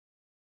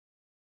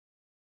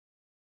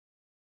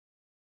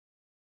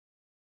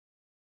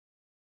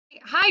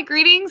Hi,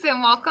 greetings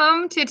and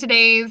welcome to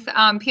today's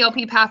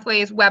PLP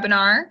Pathways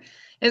webinar.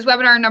 It is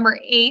webinar number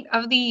 8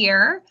 of the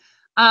year.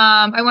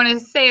 I want to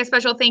say a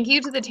special thank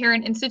you to the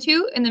Tarrant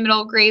Institute and the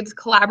Middle Grades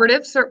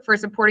Collaborative for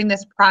supporting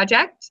this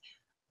project.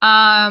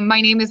 My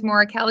name is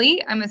Maura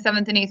Kelly. I'm a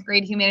 7th and 8th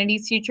grade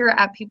humanities teacher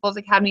at People's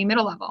Academy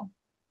Middle Level.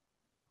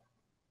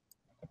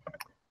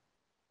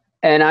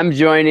 And I'm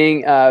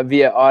joining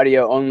via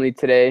audio only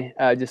today,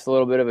 just a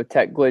little bit of a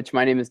tech glitch.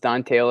 My name is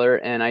Don Taylor,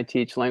 and I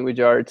teach language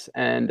arts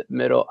and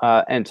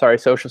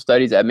social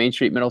studies at Main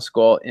Street Middle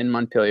School in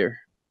Montpelier.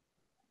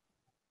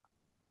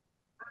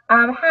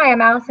 Hi,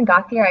 I'm Allison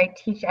Gauthier. I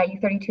teach at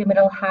U32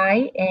 Middle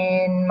High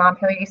in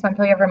Montpelier, East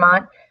Montpelier,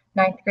 Vermont,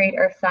 9th grade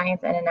Earth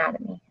Science and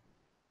Anatomy.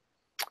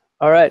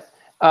 All right.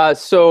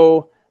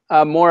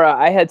 Maura,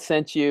 I had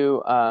sent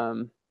you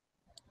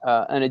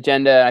an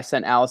agenda. I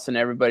sent Allison,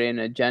 everybody, an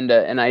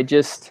agenda, and I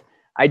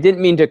didn't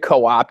mean to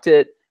co-opt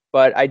it,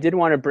 but I did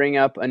want to bring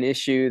up an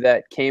issue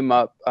that came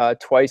up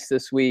twice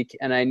this week,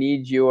 and I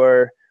need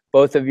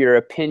both of your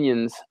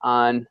opinions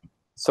on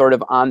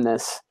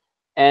this.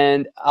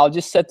 And I'll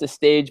just set the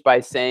stage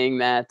by saying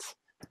that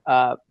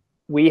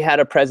we had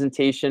a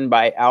presentation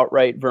by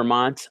Outright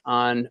Vermont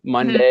on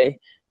Monday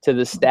to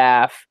the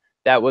staff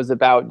that was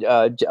about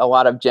a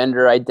lot of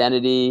gender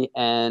identity,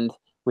 and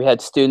we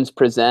had students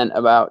present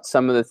about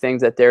some of the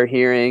things that they're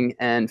hearing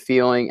and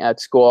feeling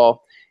at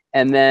school.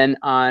 And then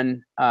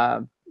on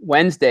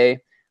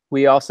Wednesday,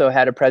 we also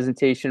had a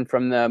presentation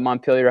from the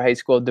Montpelier High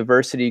School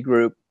diversity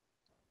group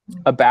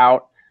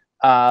about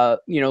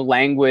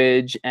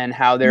language and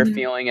how they're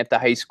feeling at the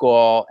high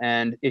school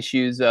and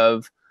issues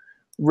of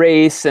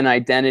race and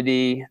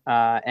identity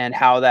and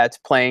how that's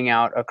playing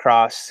out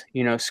across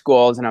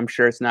schools. And I'm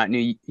sure it's not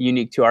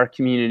unique to our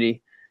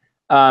community.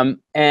 And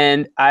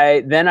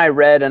I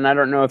read, and I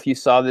don't know if you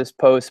saw this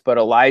post, but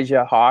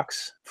Elijah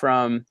Hawks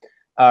from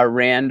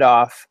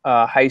Randolph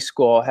High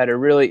School had a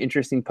really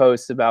interesting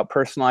post about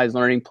personalized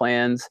learning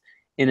plans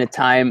in a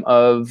time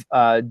of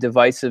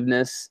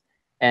divisiveness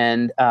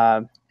and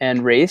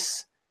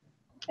race.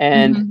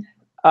 And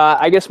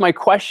I guess my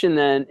question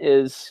then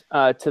is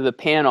to the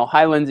panel.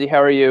 Hi, Lindsay.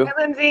 How are you? Hi,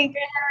 Lindsay. Good,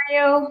 how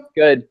are you?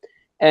 Good.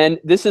 And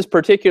this is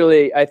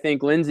particularly, I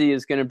think Lindsay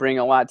is going to bring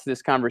a lot to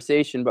this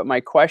conversation, but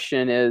my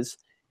question is,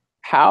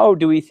 how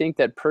do we think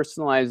that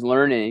personalized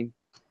learning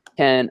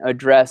can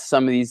address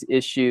some of these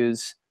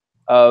issues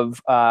of,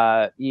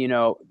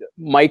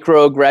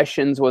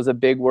 microaggressions was a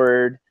big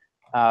word,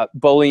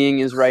 bullying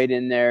is right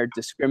in there,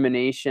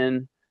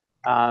 discrimination,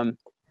 how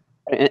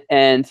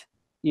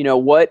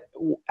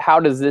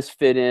does this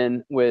fit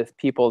in with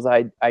people's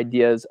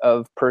ideas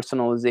of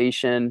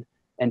personalization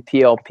and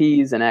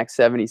PLPs and Act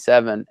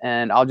 77?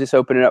 And I'll just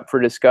open it up for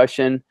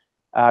discussion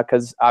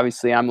because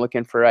obviously I'm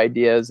looking for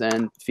ideas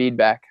and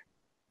feedback.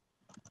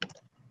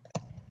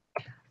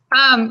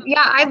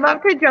 Yeah, I'd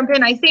love to jump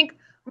in. I think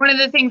one of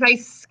the things I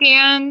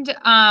scanned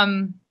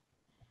the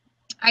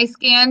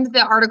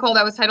article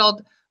that was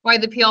titled "Why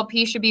the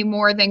PLP Should Be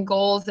More Than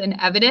Goals and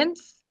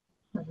Evidence."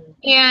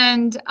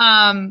 And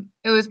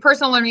it was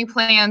Personal Learning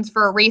Plans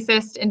for a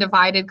Racist and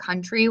Divided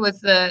Country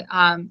was the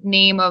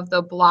name of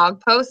the blog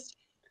post.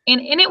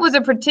 And in it was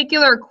a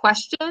particular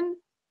question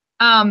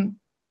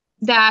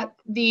that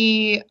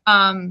the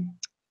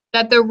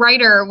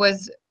writer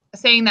was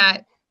saying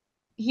that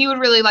he would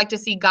really like to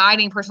see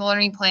guiding personal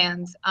learning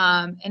plans.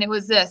 And it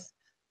was this: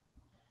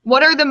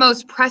 what are the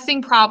most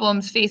pressing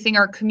problems facing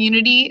our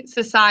community,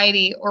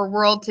 society, or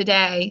world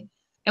today?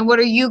 And what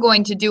are you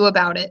going to do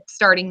about it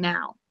starting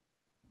now?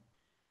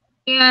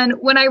 And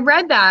when I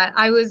read that,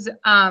 I was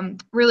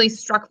really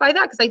struck by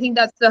that, because I think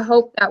that's the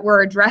hope that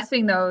we're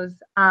addressing those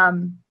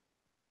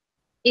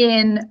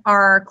in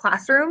our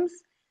classrooms.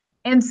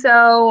 And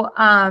so,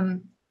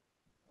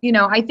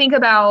 I think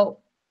about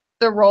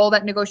the role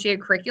that negotiated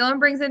curriculum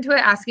brings into it,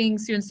 asking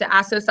students to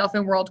ask those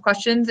self-and-world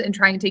questions and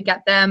trying to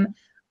get them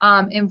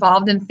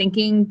involved in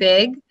thinking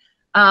big.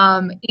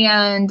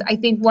 And I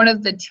think one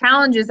of the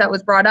challenges that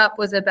was brought up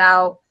was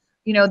about,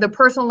 the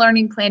personal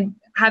learning plan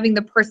having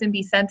the person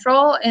be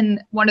central.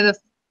 And one of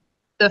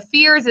the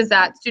fears is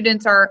that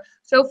students are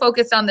so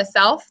focused on the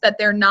self that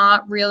they're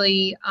not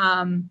really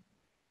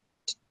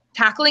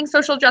tackling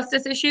social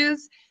justice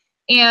issues.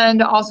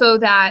 And also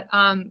that,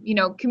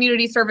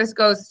 community service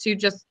goes to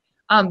just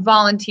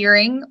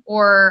volunteering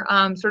or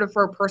sort of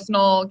for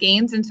personal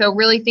gains. And so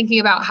really thinking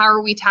about how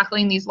are we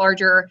tackling these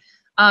larger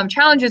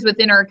challenges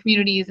within our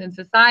communities and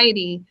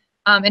society,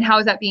 and how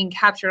is that being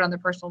captured on the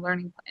personal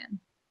learning plan?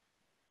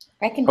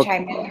 I can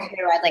chime in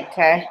too. I'd like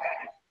to.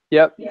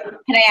 Yep.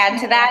 Can I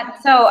add to that?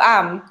 So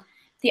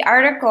the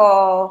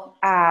article,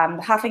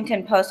 the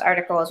Huffington Post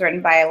article, is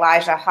written by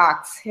Elijah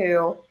Hawks,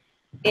 who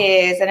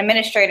is an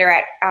administrator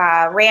at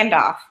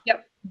Randolph.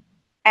 Yep.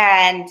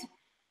 And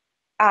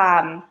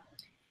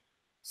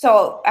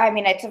so, I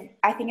mean, I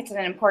think it's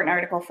an important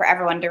article for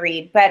everyone to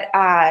read. But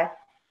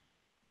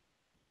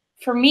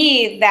for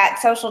me, that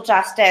social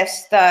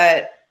justice,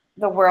 the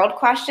world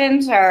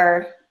questions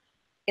are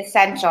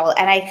essential.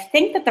 And I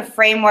think that the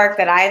framework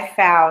that I've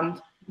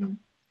found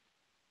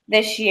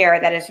this year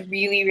that has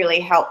really, really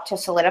helped to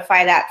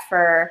solidify that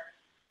for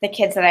the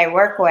kids that I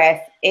work with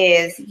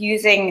is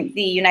using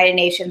the United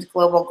Nations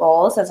Global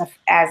Goals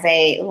as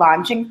a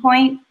launching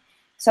point.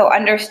 So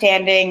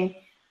understanding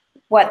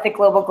what the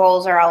global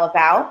goals are all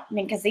about. I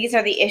mean, because these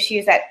are the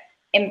issues that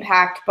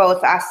impact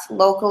both us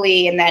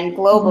locally and then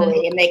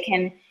globally, and they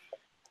can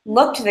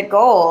look to the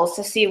goals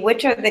to see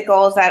which are the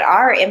goals that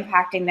are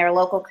impacting their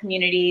local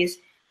communities,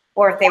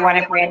 or if they want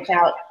to branch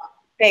out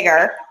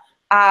bigger.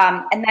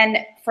 And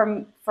then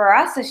for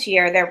us this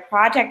year, their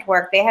project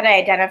work, they had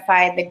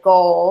identified the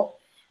goal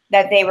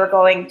that they were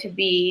going to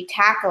be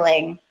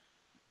tackling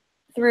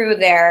through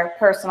their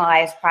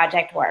personalized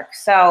project work.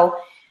 So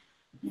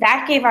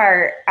that gave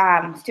our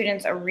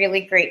students a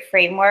really great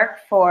framework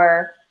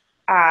for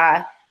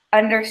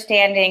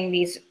understanding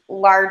these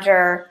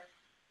larger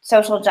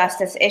social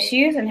justice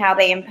issues and how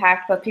they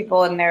impact both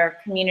people in their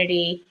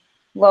community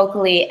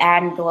locally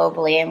and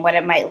globally, and what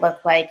it might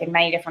look like in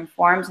many different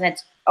forms. And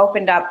it's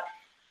opened up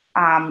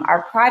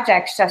our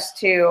projects just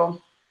to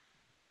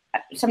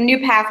some new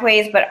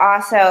pathways, but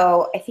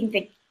also I think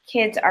the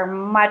kids are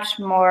much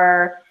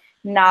more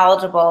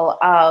knowledgeable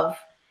of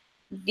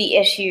the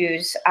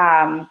issues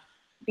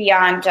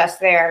beyond just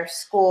their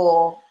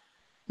school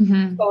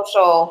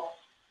social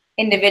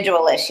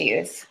individual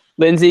issues.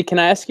 Lindsay, can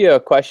I ask you a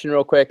question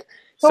real quick?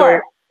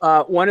 Sure.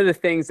 So one of the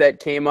things that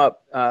came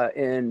up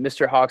in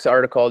Mr. Hawk's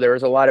article, there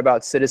was a lot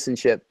about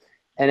citizenship.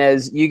 And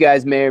as you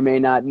guys may or may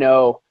not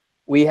know,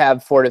 we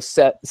have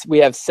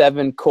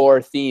 7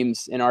 core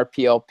themes in our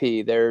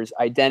PLP. There's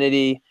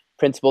identity,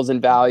 principles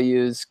and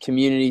values,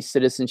 community,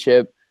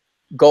 citizenship,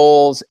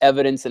 goals,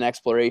 evidence, and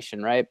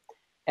exploration, right?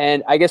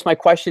 And I guess my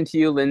question to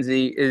you,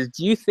 Lindsay, is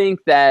do you think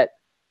that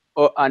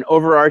an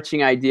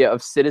overarching idea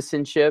of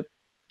citizenship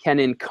can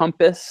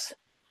encompass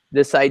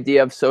this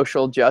idea of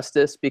social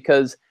justice?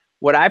 Because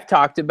what I've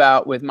talked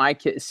about with my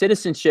kids,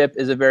 citizenship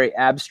is a very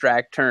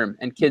abstract term,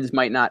 and kids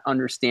might not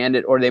understand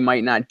it or they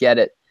might not get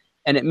it.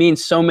 And it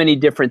means so many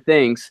different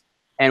things.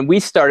 And we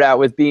start out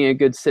with being a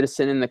good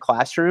citizen in the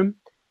classroom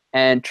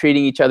and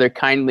treating each other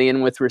kindly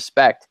and with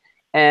respect.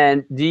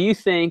 And do you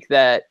think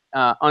that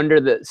under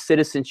the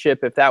citizenship,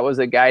 if that was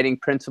a guiding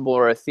principle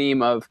or a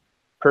theme of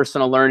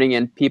personal learning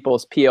and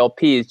people's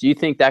PLPs, do you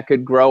think that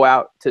could grow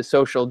out to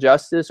social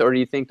justice, or do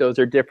you think those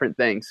are different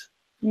things?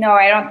 No,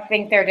 I don't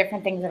think they're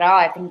different things at all.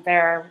 I think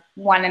they're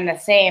one and the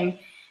same.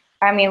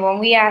 I mean, when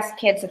we ask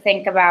kids to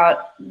think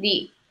about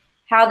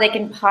how they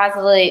can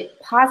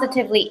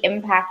positively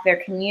impact their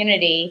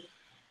community,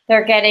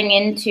 they're getting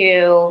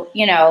into,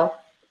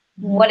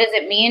 what does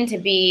it mean to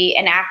be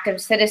an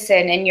active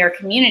citizen in your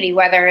community,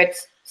 whether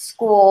it's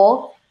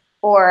school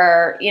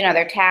or,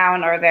 their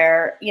town or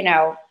their,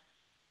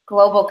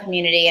 global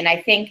community. And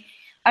I think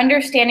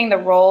understanding the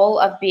role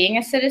of being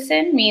a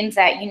citizen means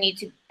that you need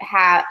to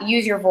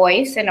use your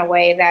voice in a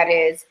way that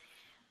is,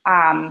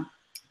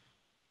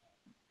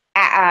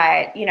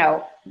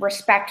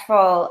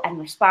 respectful and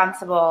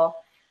responsible,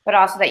 but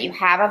also that you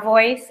have a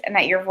voice and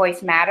that your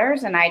voice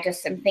matters. And I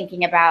just am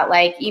thinking about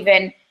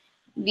even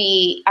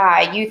the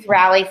youth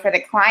rally for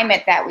the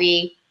climate that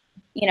we,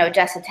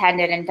 just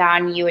attended, and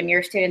Don, you and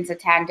your students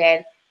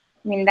attended.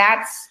 I mean,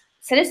 that's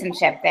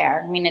citizenship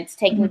there. I mean, it's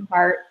taking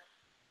part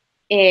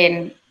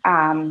in,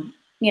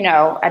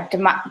 a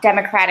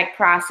democratic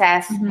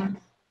process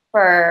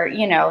for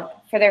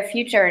their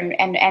future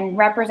and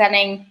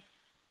representing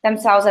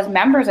themselves as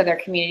members of their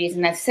communities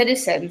and as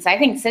citizens. I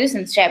think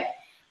citizenship,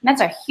 and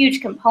that's a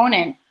huge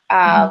component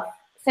of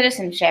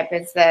citizenship,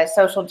 is the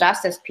social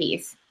justice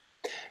piece.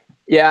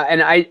 Yeah,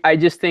 and I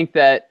just think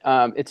that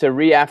it's a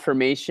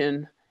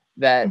reaffirmation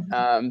that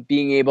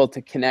being able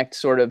to connect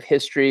sort of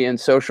history and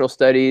social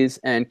studies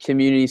and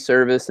community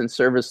service and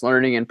service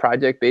learning and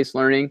project-based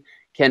learning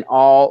can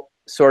all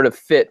sort of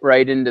fit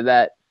right into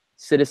that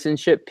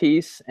citizenship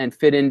piece and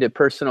fit into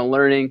personal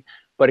learning,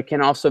 but it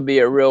can also be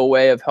a real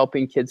way of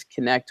helping kids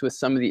connect with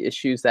some of the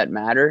issues that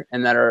matter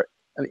and that are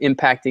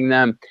impacting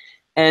them.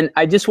 And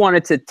I just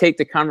wanted to take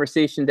the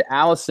conversation to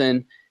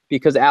Allison,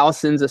 because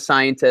Allison's a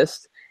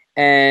scientist,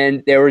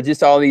 and there were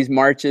just all these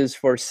marches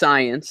for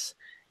science.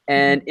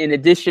 And in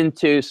addition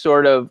to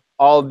sort of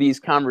all of these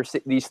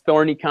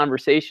thorny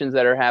conversations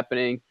that are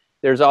happening,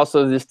 there's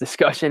also this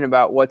discussion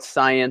about what's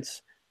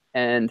science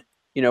and,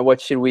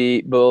 what should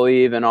we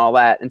believe and all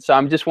that. And so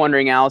I'm just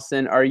wondering,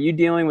 Allison, are you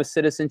dealing with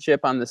citizenship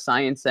on the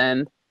science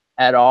end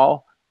at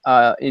all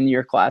in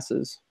your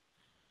classes?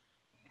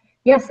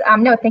 Yes.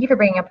 No, thank you for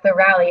bringing up the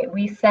rally.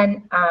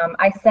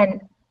 I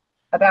sent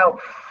about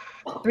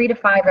 3 to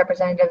 5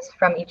 representatives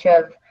from each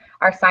of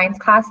our science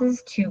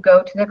classes to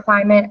go to the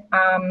climate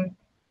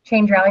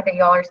change rally that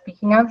y'all are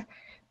speaking of.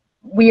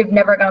 We have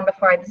never gone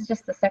before. This is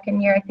just the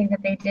second year I think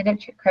that they did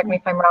it. Correct me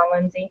if I'm wrong,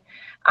 Lindsay.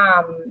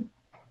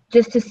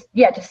 Just to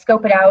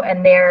scope it out,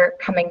 and they're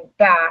coming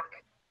back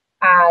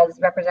as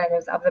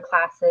representatives of the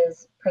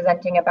classes,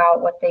 presenting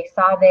about what they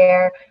saw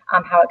there,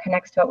 how it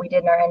connects to what we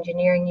did in our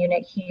engineering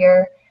unit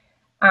here.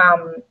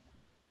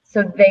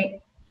 So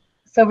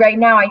right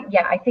now,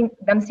 I think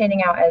them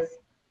standing out as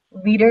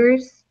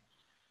leaders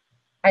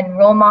and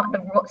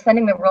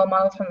sending the role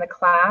models from the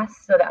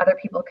class so that other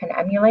people can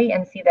emulate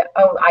and see that,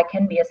 oh, I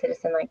can be a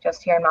citizen like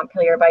just here in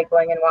Montpelier by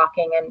going and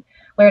walking and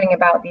learning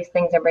about these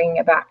things and bringing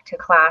it back to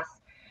class.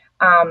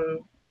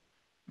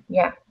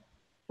 Yeah.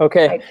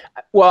 Okay.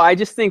 Well, I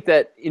just think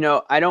that, you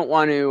know, I don't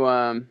want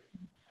to,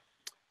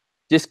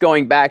 just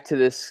going back to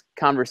this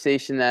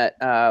conversation that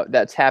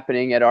that's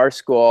happening at our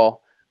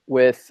school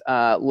with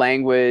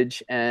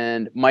language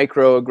and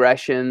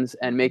microaggressions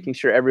and making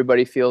sure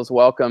everybody feels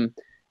welcome.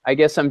 I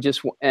guess I'm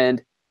just,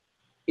 and,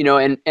 you know,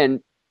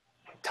 and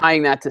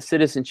tying that to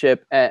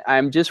citizenship,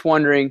 I'm just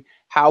wondering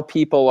how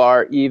people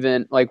are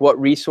even, like what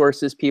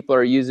resources people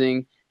are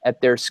using at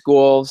their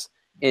schools.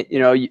 You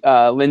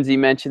know, Lindsay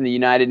mentioned the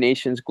United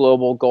Nations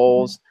global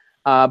goals,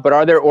 but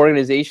are there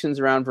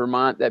organizations around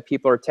Vermont that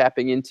people are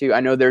tapping into?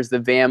 I know there's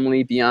the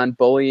Family Beyond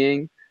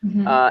Bullying.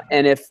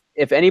 And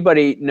if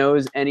anybody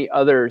knows any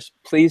others,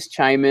 please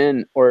chime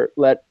in or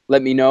let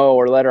me know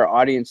or let our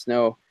audience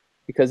know,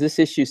 because this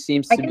issue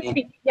seems to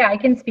be. I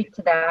can speak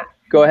to that.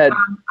 Go ahead.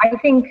 I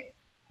think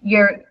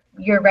you're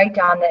right,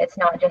 Don, that it's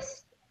not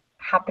just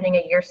happening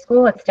at your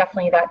school. It's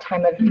definitely that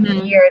time of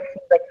year. It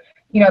seems like,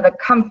 you know, the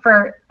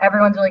comfort,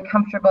 everyone's really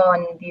comfortable,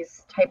 and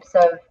these types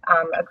of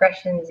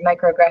aggressions,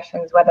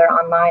 microaggressions, whether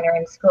online or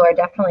in school, are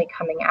definitely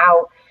coming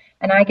out.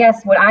 And I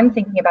guess what I'm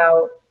thinking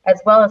about,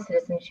 as well as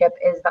citizenship,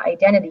 is the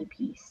identity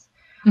piece.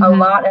 A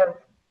lot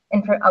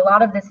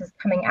of this is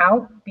coming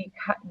out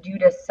due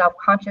to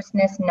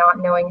self-consciousness, not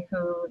knowing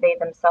who they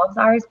themselves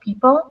are as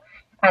people,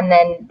 and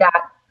then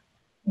that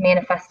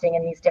manifesting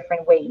in these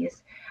different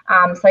ways.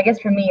 So I guess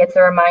for me, it's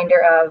a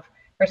reminder of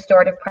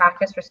restorative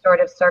practice,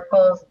 restorative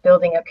circles,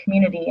 building a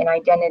community and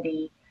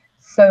identity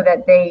so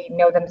that they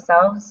know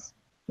themselves,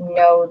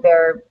 know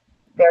their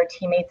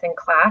teammates in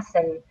class,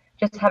 and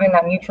just having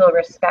that mutual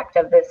respect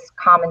of this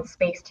common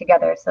space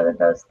together so that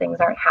those things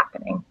aren't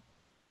happening.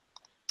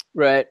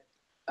 Right.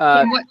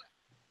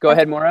 Go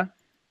ahead, Maura.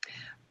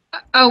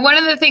 One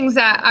of the things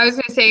that I was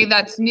going to say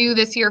that's new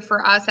this year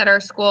for us at our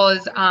school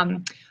is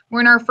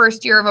we're in our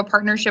first year of a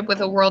partnership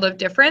with a World of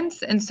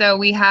Difference. And so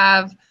we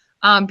have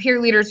peer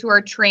leaders who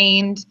are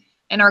trained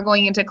and are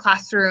going into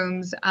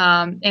classrooms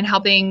and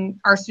helping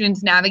our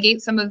students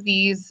navigate some of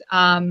these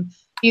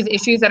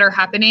issues that are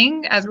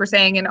happening, as we're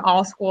saying, in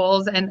all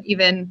schools, and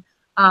even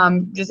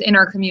just in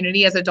our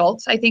community as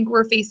adults. I think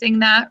we're facing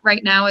that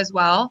right now as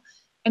well.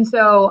 And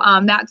so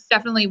that's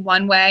definitely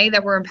one way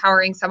that we're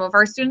empowering some of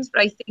our students.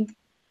 But I think,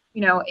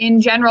 you know,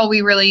 in general,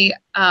 we really,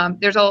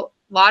 there's a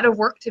lot of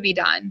work to be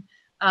done.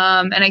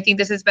 And I think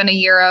this has been a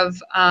year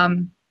of,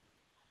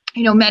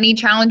 you know, many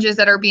challenges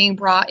that are being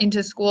brought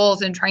into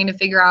schools and trying to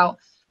figure out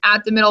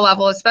at the middle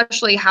level,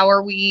 especially how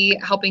are we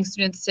helping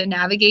students to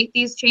navigate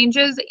these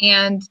changes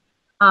and,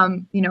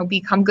 you know,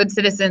 become good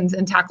citizens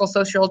and tackle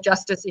social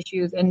justice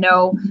issues and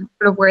know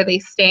sort of where they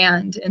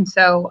stand. And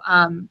so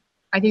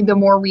I think the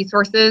more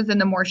resources and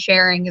the more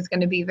sharing is going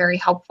to be very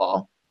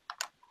helpful.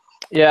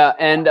 Yeah,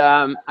 and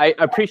I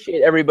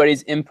appreciate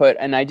everybody's input,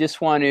 and I just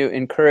want to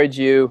encourage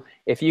you,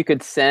 if you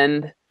could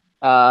send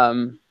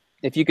some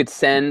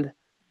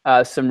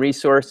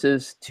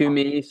resources to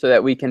me so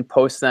that we can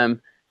post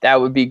them, that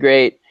would be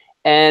great.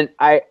 And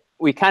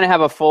we kind of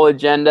have a full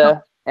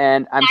agenda,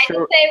 and I'm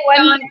sure. I say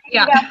one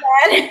thing about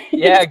that?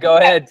 Yeah, go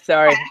ahead.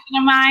 Sorry. Of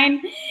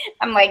mine.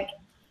 I'm like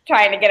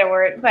trying to get a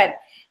word, but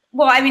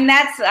well, I mean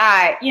that's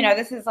you know,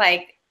 this is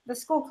like the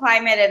school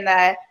climate and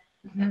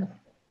the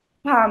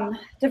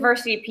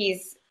diversity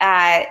piece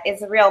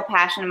is a real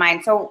passion of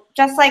mine. So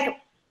just like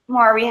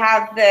more, we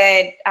have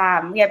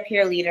we have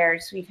peer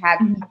leaders. We've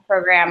had a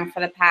program for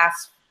the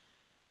past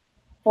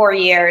 4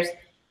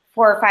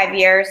 or 5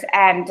 years,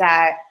 and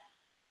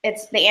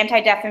it's the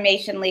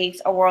Anti-Defamation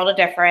League's A World of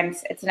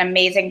Difference. It's an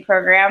amazing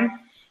program.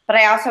 But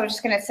I also was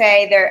just going to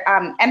say there,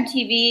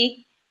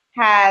 MTV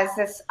has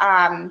this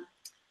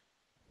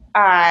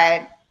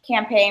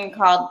campaign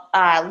called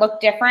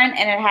Look Different,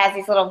 and it has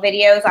these little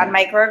videos on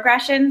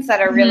microaggressions that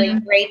are really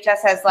great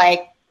just as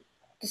like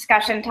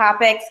discussion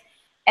topics.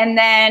 And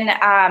then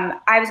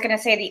I was going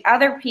to say the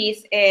other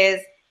piece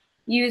is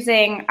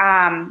using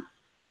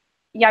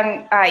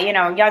young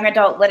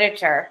adult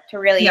literature to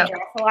really address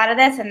a lot of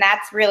this. And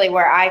that's really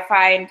where I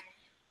find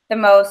the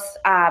most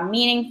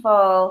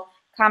meaningful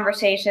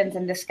conversations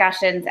and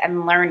discussions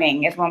and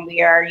learning, is when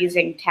we are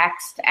using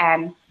text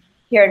and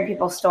hearing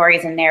people's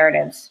stories and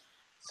narratives.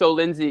 So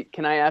Lindsay,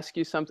 can I ask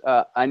you something?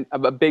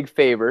 A big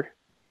favor.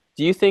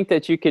 Do you think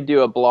that you could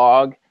do a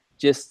blog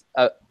just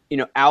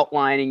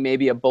outlining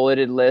maybe a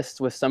bulleted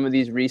list with some of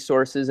these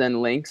resources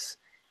and links?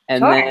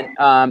 And then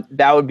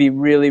that would be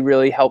really,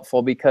 really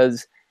helpful,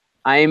 because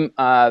I'm,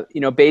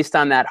 based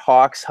on that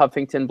Hawks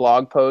Huffington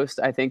blog post,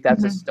 I think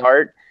that's a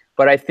start.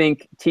 But I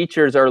think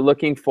teachers are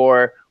looking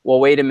for, well,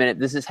 wait a minute,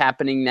 this is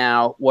happening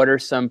now. What are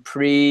some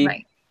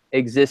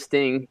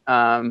pre-existing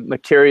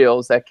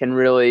materials that can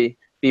really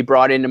be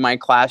brought into my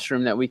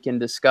classroom that we can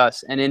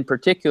discuss? And in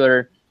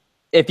particular,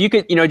 if you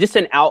could, just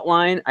an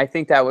outline, I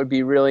think that would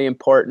be really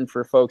important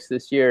for folks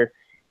this year.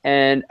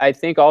 And I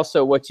think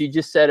also what you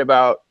just said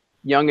about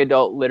young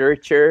adult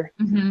literature,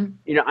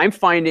 I'm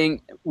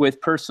finding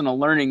with personal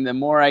learning, the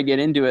more I get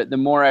into it, the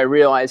more I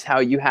realize how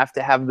you have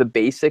to have the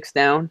basics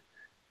down.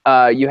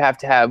 You have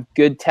to have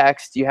good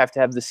text. You have to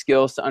have the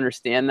skills to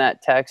understand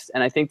that text.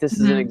 And I think this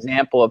is an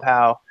example of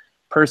how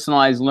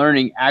personalized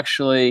learning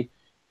actually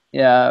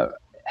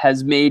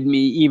has made me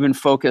even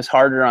focus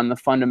harder on the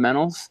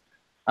fundamentals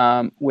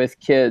with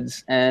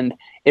kids. And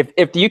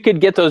if you could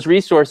get those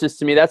resources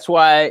to me, that's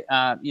why,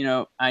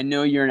 I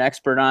know you're an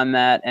expert on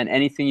that, and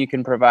anything you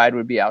can provide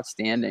would be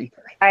outstanding.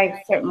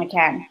 I certainly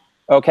can.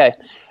 Okay.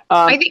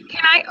 I think,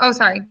 oh,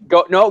 sorry.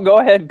 Go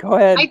ahead.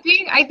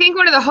 I think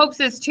one of the hopes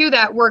is too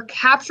that we're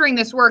capturing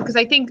this work, because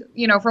I think,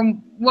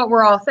 from what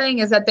we're all saying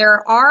is that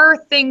there are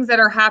things that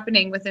are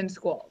happening within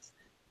schools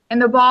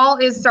and the ball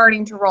is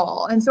starting to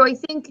roll. And so I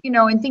think,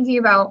 in thinking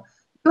about,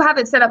 you have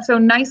it set up so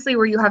nicely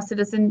where you have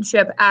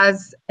citizenship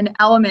as an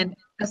element,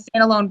 a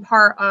standalone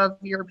part of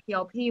your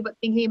PLP, but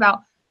thinking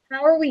about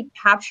how are we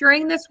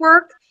capturing this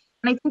work?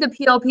 And I think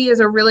the PLP is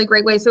a really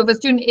great way. So if a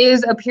student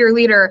is a peer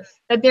leader,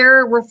 that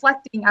they're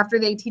reflecting after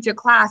they teach a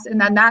class,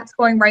 and then that's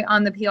going right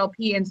on the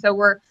PLP. And so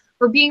we're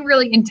being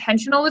really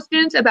intentional with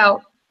students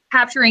about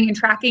capturing and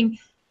tracking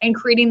and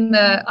creating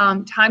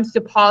the times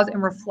to pause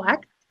and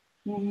reflect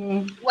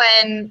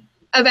when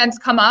events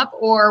come up,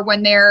 or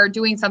when they're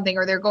doing something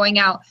or they're going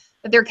out,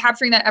 that they're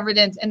capturing that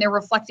evidence and they're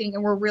reflecting,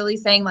 and we're really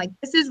saying, like,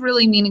 this is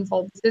really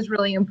meaningful, this is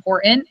really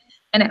important,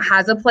 and it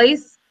has a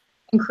place.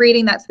 And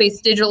creating that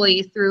space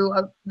digitally through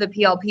the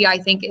PLP, I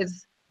think,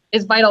 is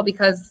vital,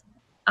 because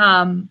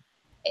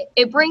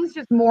it brings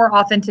just more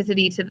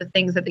authenticity to the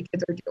things that the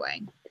kids are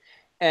doing.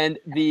 And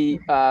the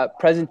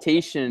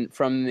presentation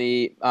from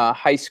the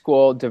high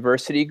school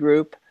diversity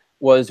group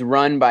was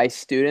run by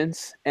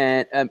students.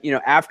 And,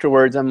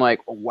 afterwards, I'm like,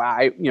 wow,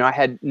 I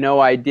had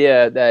no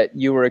idea that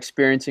you were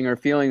experiencing or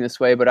feeling this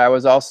way. But I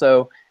was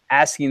also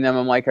asking them,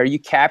 I'm like, are you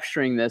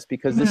capturing this?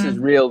 Because this is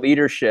real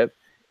leadership.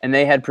 And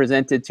they had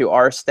presented to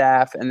our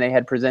staff, and they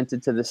had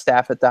presented to the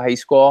staff at the high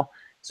school.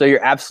 So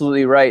you're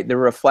absolutely right. The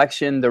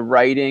reflection, the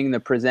writing, the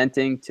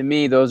presenting, to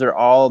me, those are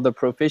all the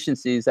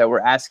proficiencies that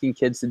we're asking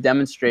kids to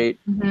demonstrate,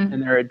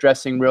 and they're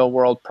addressing real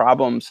world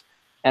problems.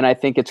 And I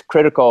think it's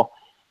critical.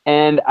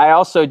 And I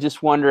also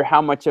just wonder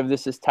how much of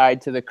this is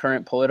tied to the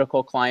current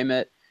political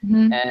climate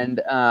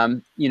and,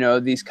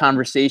 these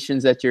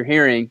conversations that you're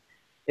hearing.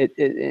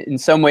 In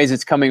some ways,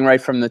 it's coming right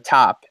from the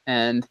top.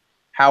 And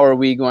how are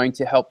we going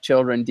to help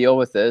children deal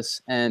with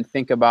this and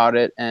think about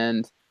it,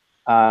 and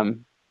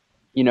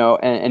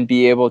and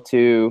be able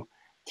to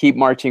keep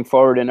marching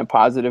forward in a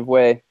positive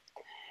way.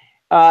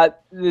 The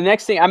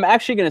next thing, I'm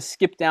actually going to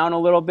skip down a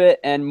little bit,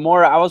 and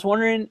more, I was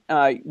wondering,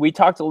 we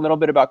talked a little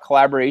bit about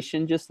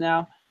collaboration just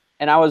now,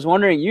 and I was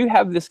wondering, you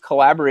have this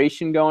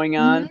collaboration going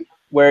on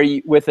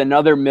with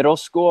another middle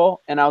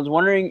school, and I was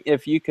wondering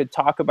if you could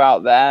talk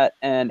about that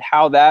and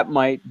how that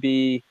might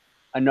be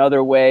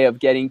another way of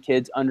getting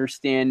kids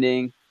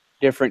understanding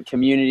different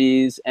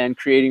communities and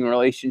creating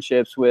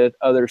relationships with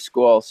other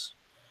schools.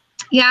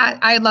 Yeah,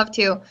 I'd love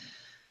to.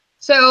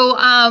 So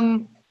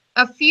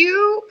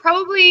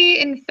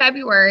probably in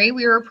February,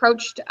 we were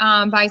approached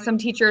by some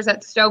teachers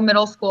at Stowe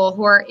Middle School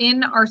who are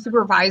in our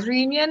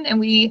supervisory union. And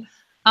we,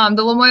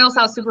 the Lamoille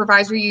South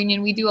Supervisory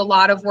Union, we do a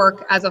lot of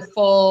work as a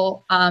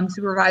full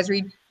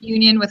supervisory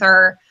union with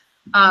our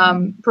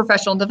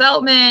professional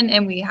development,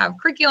 and we have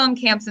curriculum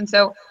camps. And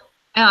so,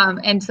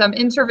 and some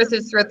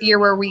in-services throughout the year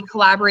where we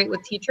collaborate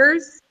with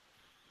teachers.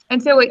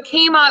 And so it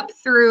came up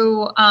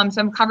through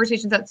some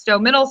conversations at Stowe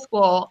Middle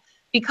School,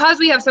 because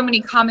we have so many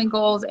common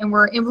goals and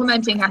we're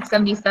implementing Act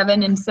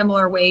 77 in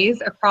similar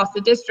ways across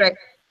the district.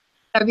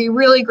 That'd be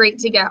really great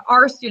to get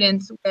our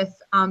students with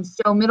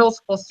Stowe Middle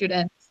School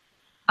students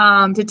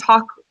to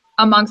talk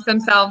amongst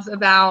themselves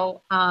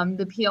about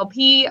the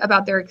PLP,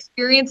 about their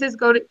experiences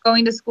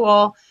going to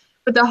school,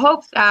 with the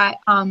hopes that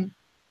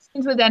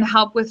students would then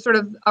help with sort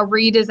of a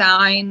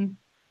redesign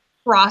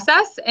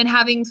process, and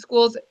having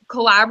schools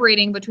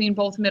collaborating between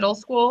both middle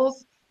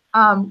schools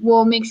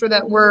will make sure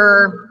that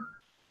we're,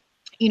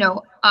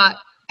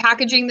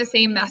 packaging the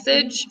same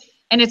message.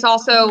 And it's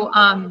also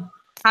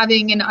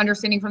having an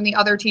understanding from the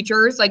other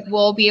teachers, like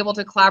we'll be able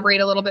to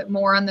collaborate a little bit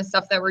more on the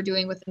stuff that we're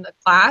doing within the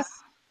class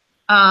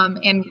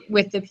and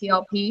with the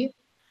PLP.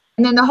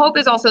 And then the hope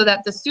is also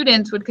that the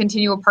students would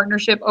continue a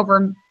partnership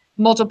over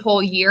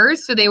multiple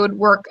years. So they would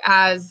work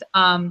as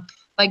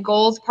like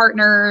goals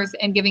partners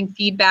and giving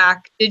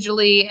feedback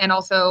digitally, and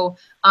also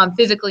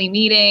physically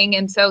meeting.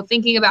 And so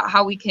thinking about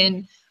how we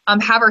can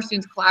have our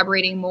students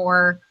collaborating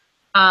more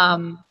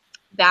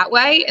that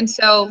way. And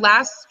so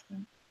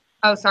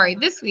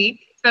this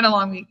week, it's been a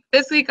long week.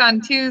 This week on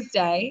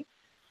Tuesday,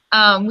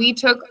 we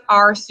took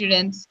our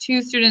students,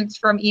 2 students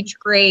from each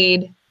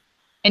grade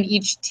and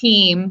each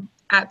team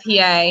at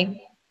PA,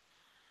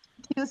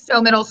 to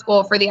Stowe Middle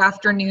School for the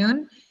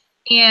afternoon.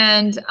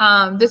 And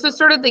this was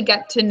sort of the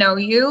get to know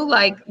you.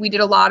 Like, we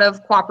did a lot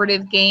of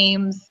cooperative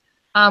games.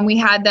 We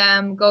had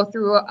them go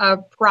through a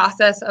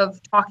process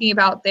of talking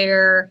about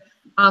their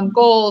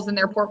goals and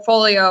their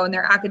portfolio and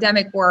their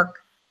academic work,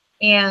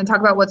 and talk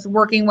about what's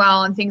working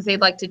well and things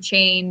they'd like to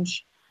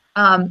change,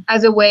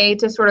 as a way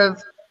to sort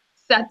of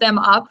set them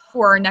up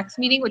for our next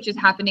meeting, which is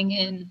happening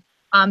in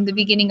the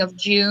beginning of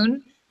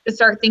June, to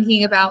start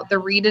thinking about the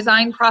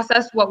redesign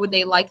process. What would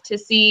they like to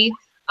see?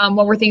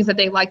 What were things that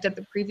they liked at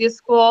the previous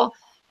school?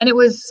 And it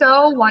was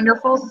so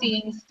wonderful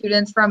seeing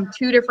students from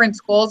 2 different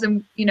schools.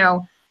 And, you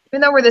know,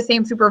 even though we're the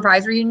same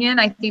supervisory union,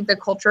 I think the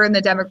culture and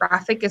the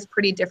demographic is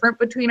pretty different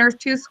between our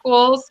 2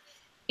 schools.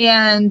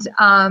 And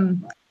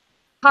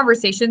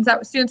conversations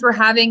that students were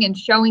having and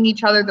showing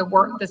each other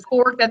the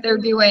schoolwork that they're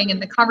doing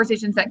and the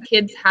conversations that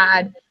kids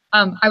had.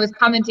 I was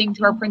commenting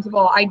to our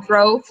principal, I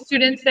drove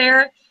students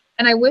there,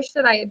 and I wish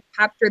that I had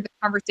captured the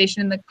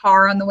conversation in the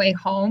car on the way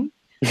home.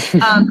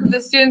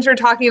 The students were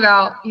talking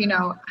about, you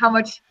know, how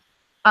much,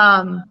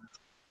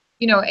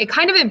 you know, it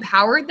kind of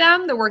empowered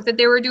them, the work that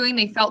they were doing.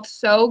 They felt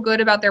so good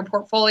about their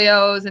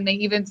portfolios. And they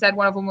even said,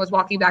 one of them was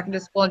walking back into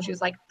school and she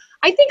was like,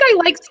 I think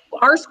I like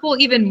our school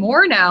even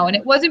more now. And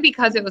it wasn't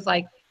because it was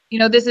like, you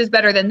know, this is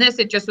better than this.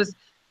 It just was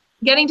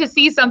getting to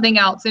see something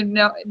else. And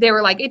they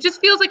were like, it just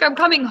feels like I'm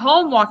coming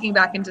home walking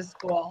back into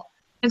school.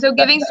 And so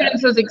giving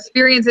students those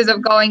experiences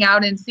of going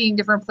out and seeing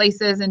different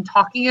places and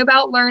talking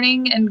about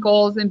learning and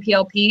goals and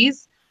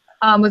PLPs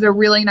was a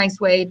really nice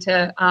way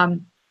to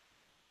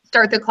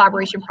start the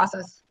collaboration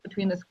process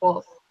between the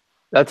schools.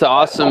 That's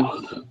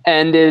awesome.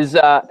 And is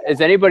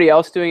anybody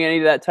else doing any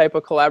of that type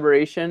of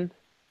collaboration?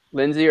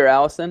 Lindsay or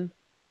Allison?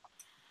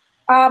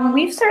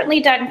 We've certainly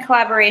done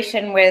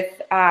collaboration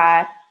with,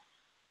 last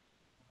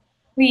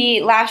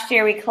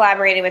year we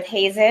collaborated with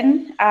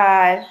Hazen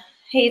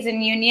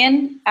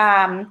Union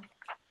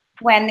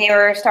when they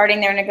were starting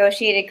their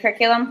negotiated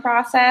curriculum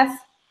process.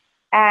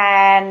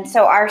 And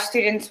so our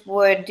students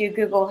would do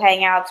Google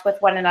Hangouts with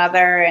one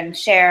another and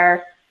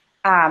share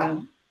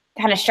kind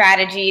of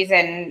strategies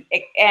and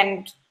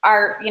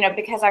our, you know,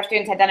 because our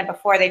students had done it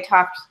before, they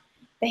talked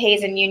the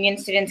Hazen Union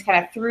students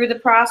kind of through the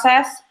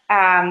process.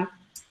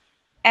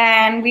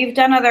 And we've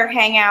done other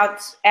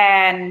Hangouts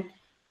and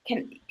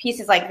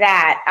pieces like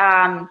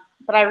that.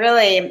 But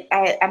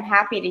I'm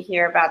happy to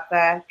hear about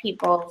the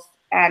Peoples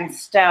and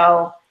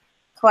Stowe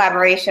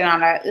collaboration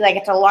on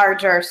it's a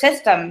larger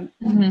system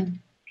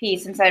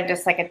piece instead of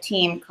just like a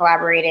team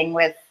collaborating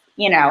with,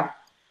 you know,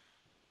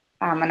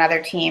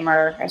 another team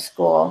or a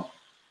school.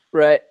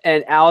 Right.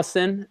 And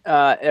Allison,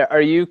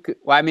 are you,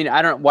 well, I mean,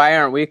 why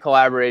aren't we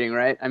collaborating,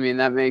 right? I mean,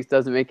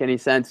 doesn't make any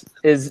sense.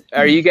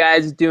 Are you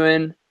guys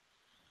doing,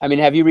 I mean,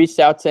 have you reached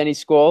out to any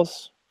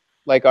schools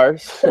like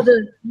ours? So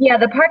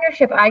the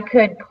partnership I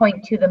could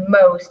point to the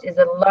most is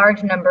a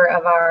large number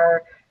of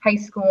our high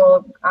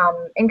school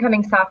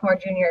incoming sophomore,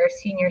 junior, or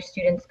senior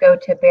students go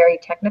to Berry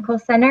Technical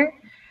Center.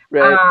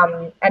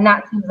 Right. And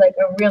that seems like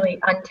a really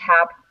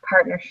untapped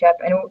partnership.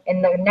 And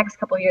in the next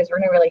couple of years, we're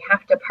going to really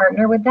have to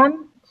partner with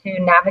them to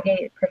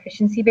navigate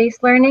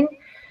proficiency-based learning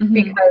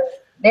because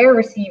they're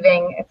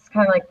receiving, it's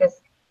kind of like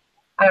this,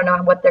 I don't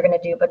know what they're going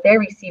to do, but they're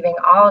receiving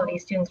all of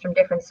these students from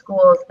different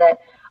schools that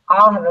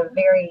all have a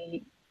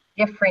very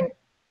different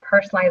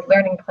personalized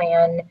learning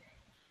plan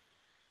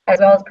as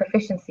well as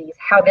proficiencies.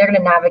 How they're going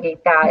to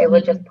navigate that, it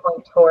would just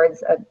point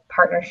towards a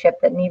partnership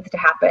that needs to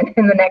happen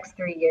in the next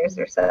 3 years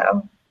or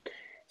so.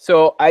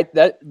 So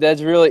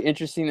that's really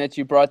interesting that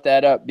you brought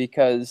that up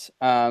because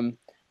our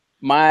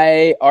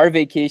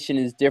vacation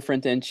is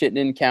different than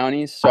Chittenden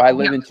County's. So I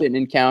live in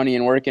Chittenden County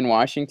and work in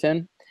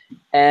Washington.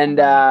 And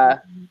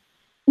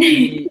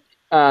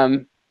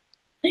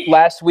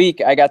last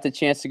week I got the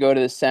chance to go to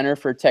the Center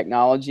for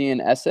Technology in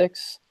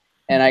Essex,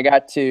 and I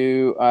got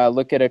to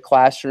look at a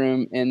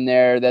classroom in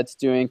there that's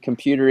doing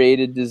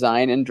computer-aided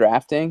design and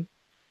drafting.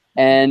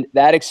 And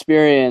that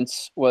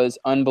experience was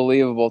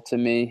unbelievable to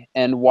me,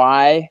 and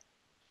why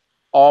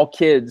all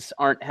kids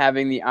aren't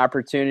having the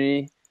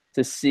opportunity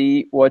to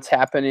see what's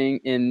happening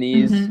in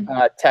these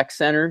tech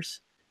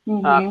centers.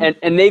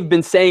 And they've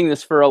been saying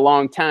this for a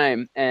long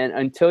time. And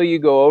until you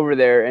go over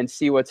there and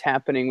see what's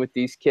happening with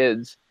these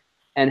kids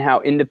and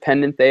how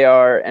independent they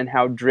are and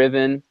how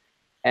driven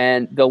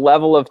and the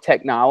level of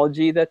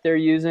technology that they're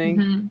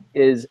using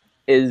is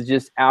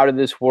just out of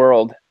this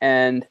world.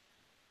 And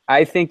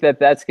I think that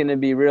that's going to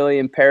be really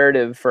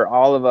imperative for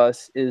all of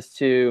us is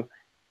to,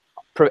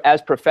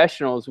 as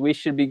professionals, we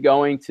should be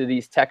going to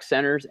these tech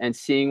centers and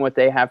seeing what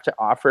they have to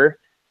offer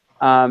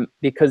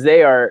because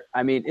they are,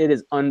 I mean, it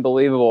is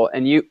unbelievable.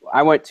 And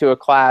I went to a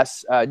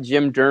class,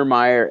 Jim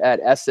Dermeyer at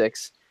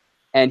Essex,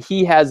 and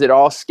he has it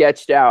all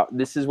sketched out.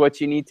 This is what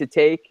you need to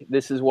take.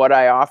 This is what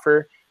I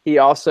offer. He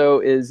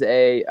also is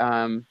a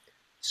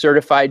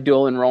certified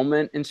dual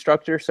enrollment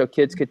instructor, so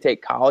kids could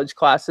take college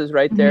classes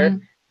right there.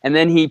 And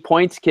then he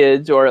points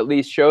kids, or at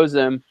least shows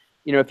them,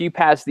 you know, if you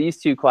pass these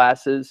 2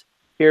 classes,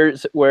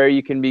 here's where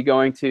you can be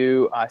going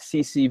to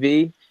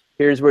CCV.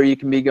 Here's where you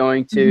can be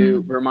going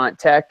to Vermont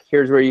Tech.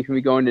 Here's where you can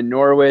be going to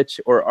Norwich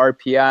or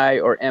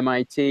RPI or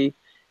MIT.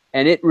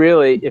 And it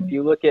really, if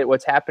you look at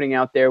what's happening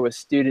out there with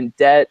student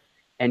debt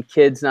and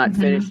kids not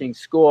finishing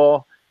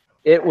school,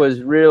 it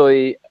was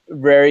really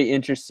very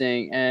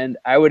interesting. And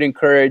I would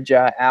encourage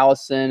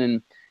Allison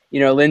and, you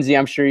know, Lindsay,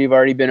 I'm sure you've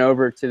already been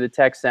over to the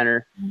tech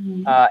center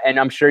and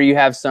I'm sure you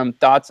have some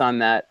thoughts on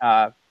that.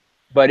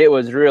 but it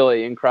was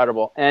really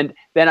incredible. And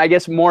then I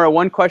guess, Maura,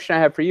 one question I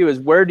have for you is,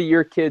 where do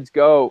your kids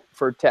go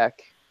for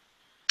tech?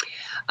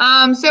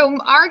 So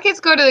our kids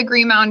go to the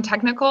Green Mountain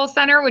Technical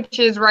Center, which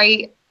is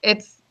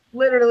it's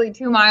literally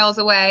 2 miles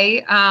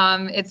away.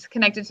 It's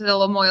connected to the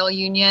Lamoille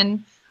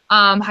Union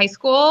High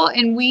School,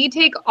 and we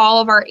take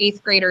all of our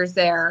 8th graders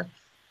there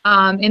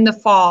in the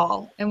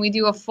fall, and we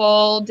do a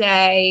full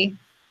day,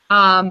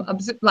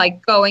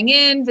 like going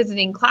in,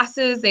 visiting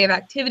classes. They have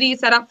activities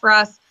set up for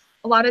us.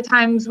 A lot of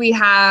times we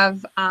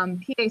have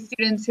PA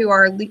students who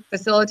are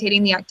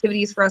facilitating the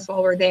activities for us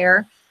while we're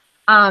there.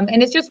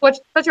 And it's just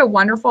such a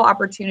wonderful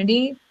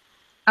opportunity.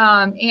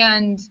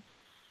 And,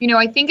 you know,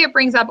 I think it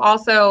brings up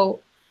also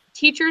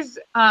teachers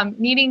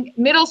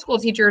middle school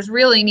teachers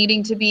really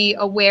needing to be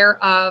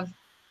aware of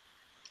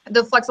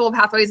the flexible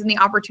pathways and the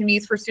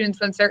opportunities for students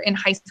once they're in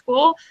high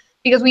school,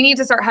 because we need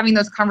to start having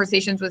those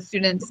conversations with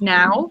students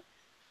now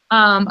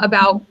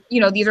about,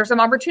 you know, these are some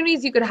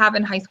opportunities you could have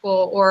in high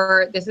school,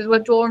 or this is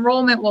what dual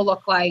enrollment will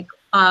look like.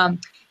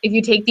 If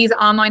you take these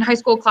online high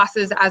school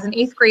classes as an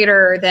 8th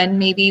grader, then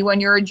maybe when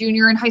you're a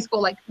junior in high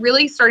school, like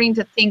really starting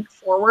to think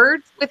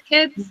forward with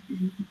kids.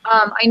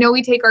 I know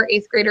we take our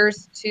 8th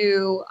graders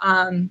to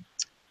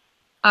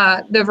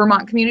the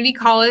Vermont Community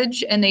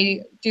College, and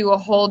they do a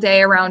whole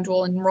day around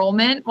dual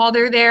enrollment while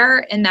they're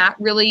there, and that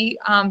really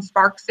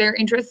sparks their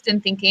interest in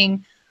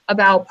thinking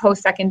about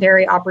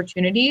post-secondary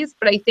opportunities.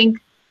 But I think,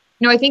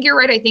 you know, I think you're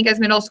right. I think as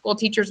middle school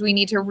teachers, we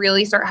need to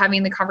really start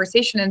having the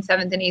conversation in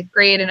 7th and 8th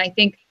grade. And I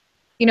think,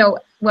 you know,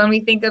 when we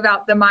think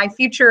about the My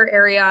Future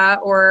area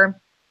or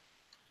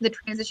the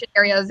transition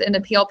areas in the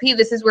PLP,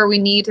 this is where we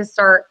need to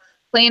start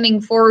planning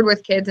forward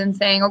with kids and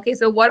saying, okay,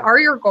 so what are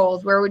your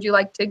goals? Where would you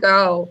like to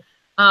go?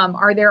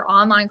 Are there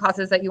online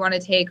classes that you want to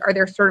take? Are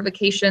there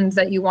certifications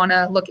that you want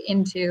to look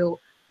into?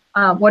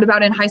 What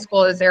about in high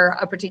school? Is there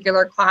a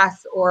particular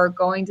class or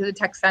going to the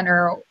tech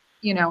center?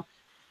 You know,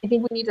 I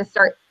think we need to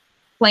start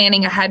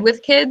planning ahead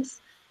with kids.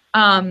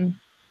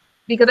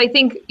 Because I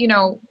think, you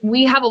know,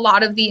 we have a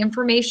lot of the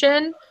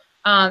information,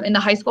 and the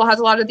high school has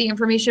a lot of the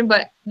information,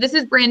 but this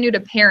is brand new to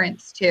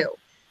parents too.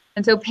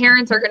 And so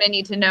parents are going to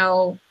need to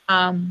know,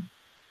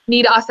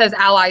 need us as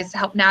allies to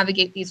help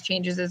navigate these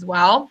changes as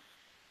well.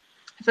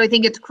 So I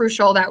think it's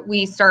crucial that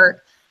we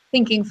start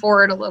thinking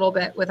forward a little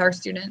bit with our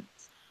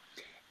students.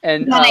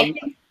 And I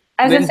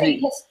was going to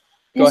say,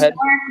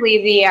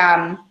 historically,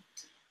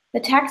 the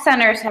tech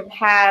centers have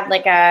had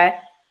like a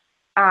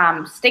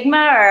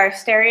stigma or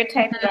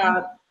stereotype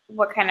about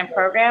what kind of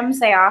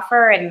programs they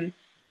offer, and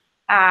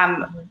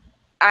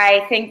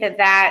I think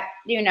that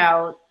you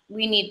know,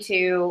 we need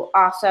to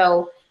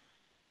also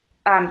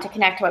to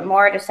connect to what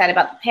Maura just said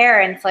about the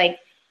parents, like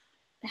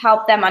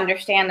help them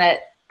understand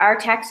that our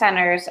tech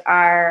centers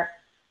are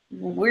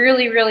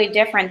really, really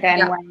different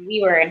than when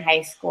we were in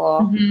high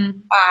school.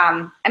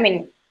 I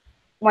mean,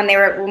 when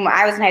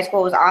I was in high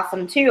school, it was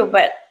awesome too,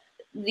 but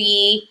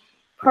the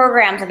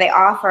programs that they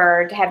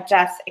offered have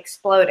just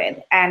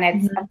exploded, and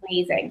it's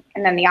amazing.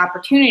 And then the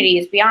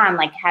opportunities beyond,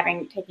 like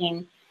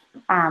taking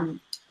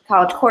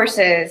college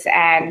courses,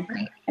 and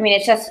I mean,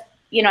 it's just,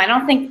 you know, I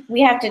don't think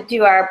we have to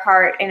do our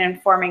part in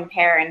informing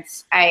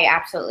parents. I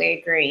absolutely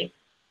agree.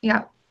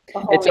 Yeah.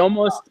 It's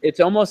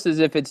almost as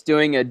if it's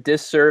doing a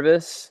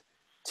disservice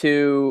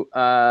to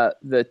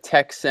the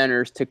tech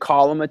centers to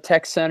call them a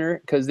tech center,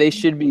 because they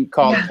should be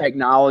called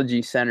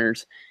technology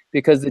centers,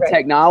 because the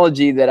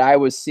technology that I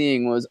was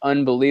seeing was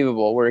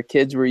unbelievable, where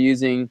kids were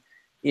using,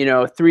 you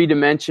know,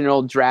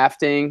 3-dimensional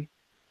drafting,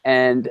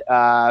 and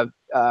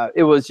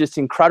it was just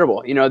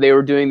incredible. You know, they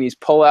were doing these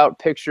pull-out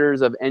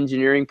pictures of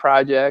engineering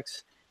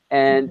projects,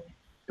 and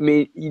I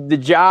mean, the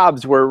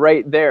jobs were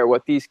right there,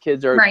 what these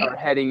kids are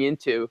heading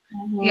into.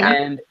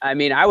 And I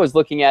mean, I was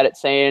looking at it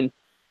saying,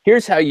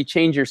 here's how you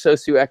change your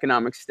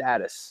socioeconomic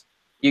status.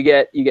 You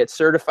get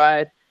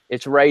certified.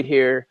 It's right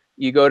here.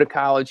 You go to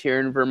college here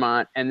in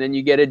Vermont, and then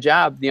you get a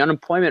job. The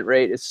unemployment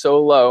rate is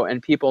so low,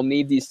 and people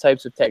need these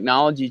types of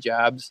technology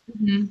jobs.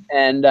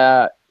 And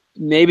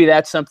maybe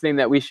that's something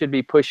that we should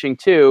be pushing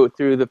too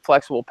through the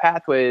flexible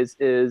pathways,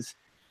 is,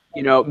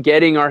 you know,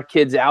 getting our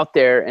kids out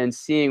there and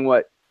seeing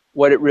what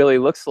it really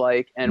looks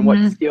like, and what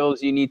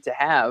skills you need to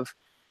have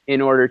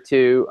in order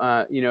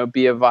to, you know,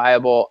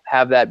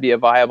 have that be a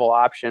viable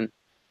option.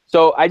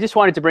 So I just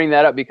wanted to bring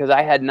that up, because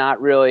I had not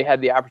really had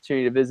the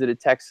opportunity to visit a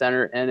tech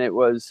center, and it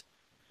was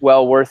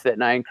well worth it.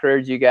 And I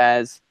encourage you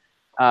guys,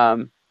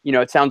 you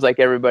know, it sounds like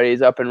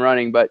everybody's up and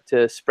running, but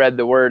to spread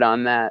the word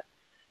on that.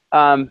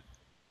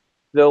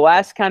 The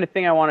last kind of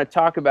thing I want to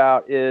talk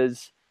about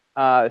is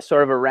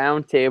sort of a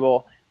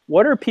roundtable.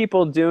 What are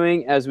people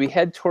doing as we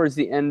head towards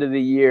the end of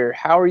the year?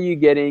 How are you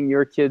getting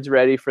your kids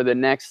ready for the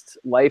next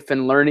life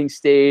and learning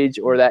stage,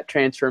 or that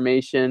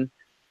transformation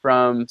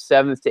from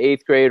 7th to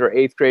 8th grade, or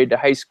 8th grade to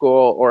high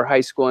school, or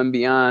high school and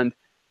beyond?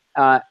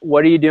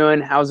 What are you doing?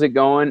 How's it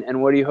going?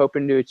 And what are you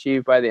hoping to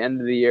achieve by the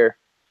end of the year?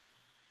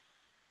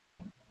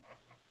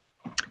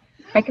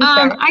 I can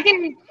start. I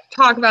can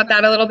talk about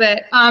that a little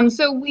bit.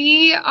 So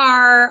we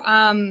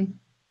are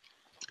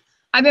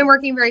I've been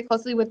working very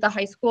closely with the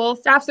high school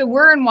staff. So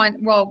we're in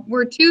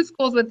we're two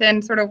schools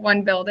within sort of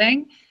one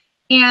building.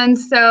 And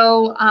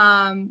so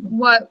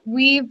what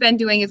we've been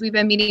doing is we've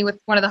been meeting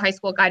with one of the high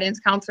school guidance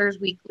counselors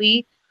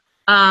weekly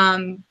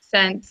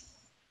since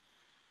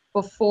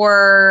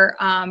before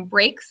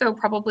break, so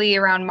probably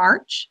around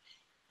March.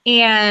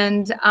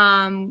 And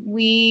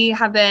we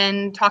have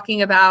been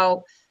talking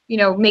about,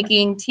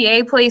 making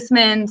TA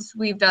placements.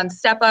 We've done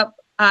step-up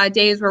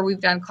days where we've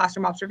done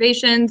classroom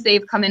observations.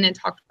 They've come in and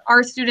talked to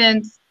our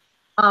students.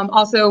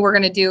 Also, we're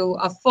going to do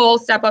a full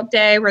step-up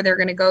day where they're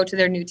going to go to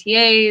their new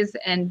TAs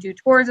and do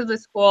tours of the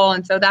school.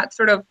 And so that's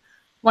sort of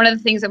one of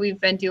the things that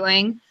we've been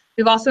doing.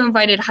 We've also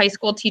invited high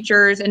school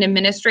teachers and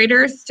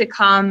administrators to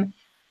come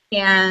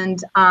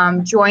and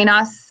join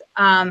us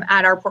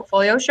at our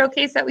portfolio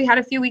showcase that we had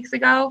a few weeks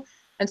ago.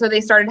 And so they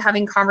started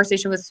having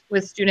conversation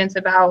with students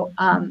about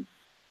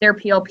their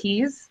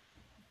PLPs.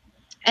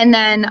 And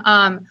then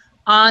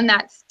on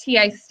that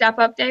TA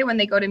step-up day, when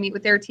they go to meet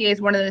with their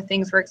TAs, one of the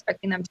things we're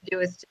expecting them to do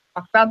is to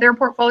talk about their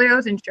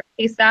portfolios and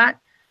showcase that.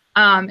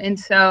 And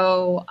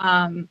so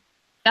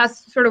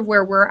that's sort of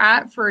where we're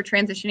at for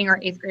transitioning our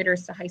 8th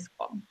graders to high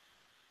school.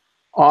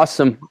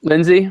 Awesome.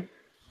 Lindsay?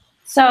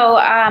 So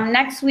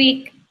next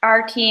week,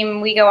 our team,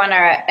 we go on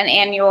an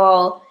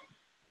annual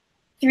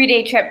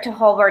 3-day trip to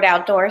Holbert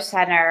Outdoor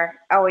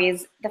Center,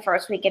 always the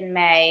first week in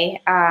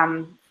May,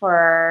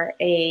 for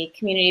a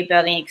community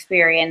building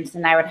experience.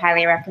 And I would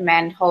highly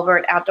recommend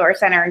Holbert Outdoor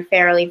Center in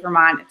Fairleigh,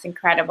 Vermont. It's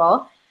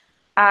incredible.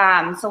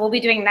 So we'll be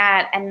doing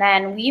that. And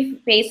then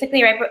we've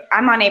basically,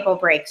 I'm on April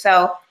break,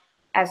 so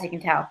as you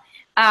can tell.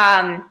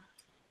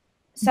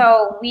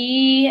 So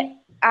we,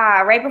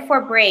 right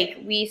before break,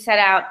 we set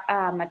out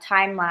a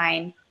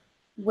timeline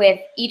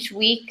with each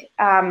week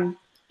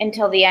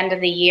until the end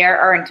of the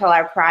year, or until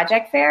our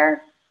project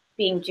fair,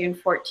 being June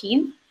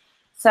 14th.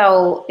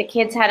 So the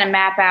kids had to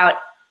map out,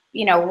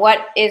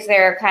 what is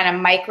their kind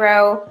of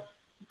micro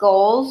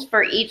goals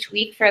for each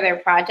week for their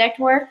project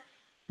work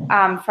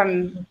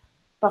from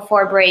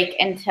before break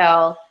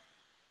until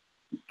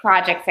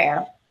project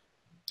fair.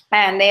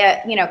 And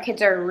they,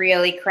 kids are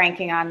really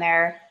cranking on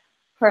their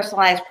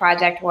personalized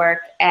project work.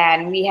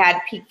 And we had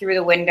peeked through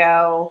the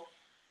window,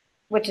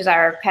 which is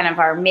our kind of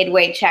our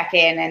midway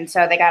check-in. And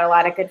so they got a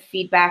lot of good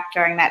feedback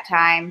during that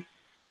time.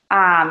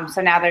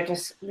 So now they're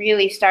just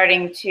really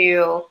starting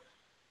to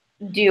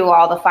do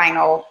all the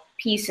final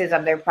pieces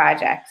of their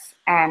projects.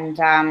 And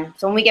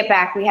so when we get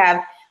back,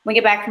 when we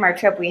get back from our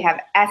trip, we have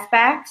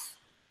SBACs,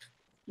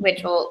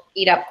 which will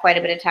eat up quite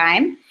a bit of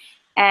time.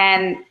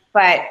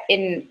 But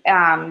when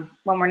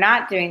we're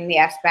not doing the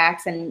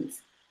SBACs and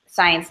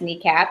science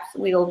kneecaps,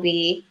 we will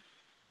be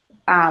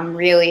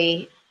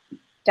really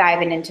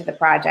diving into the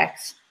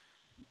projects.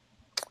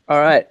 All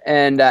right.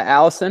 And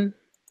Allison?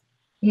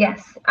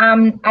 Yes.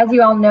 As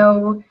you all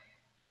know,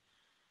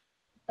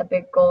 a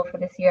big goal for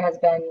this year has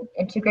been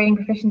integrating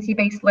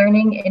proficiency-based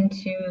learning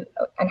into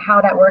and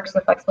how that works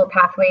with flexible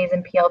pathways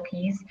and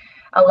PLPs.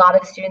 A lot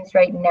of students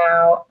right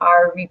now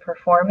are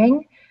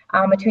reperforming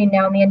between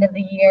now and the end of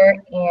the year,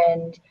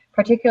 and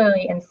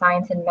particularly in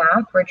science and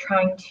math, we're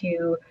trying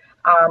to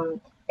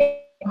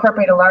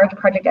incorporate a large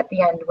project at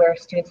the end where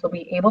students will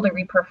be able to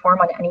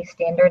reperform on any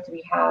standards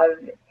we have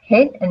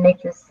hit and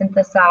make this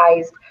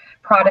synthesized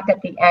product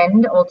at the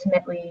end.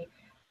 Ultimately,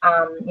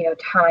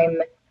 time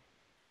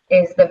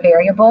is the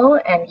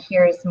variable, and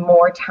here's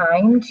more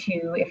time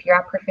to, if you're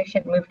at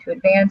proficient, move to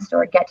advanced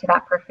or get to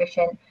that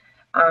proficient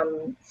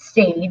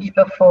stage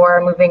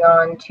before moving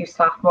on to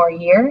sophomore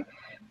year.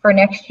 For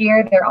next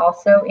year, they're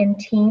also in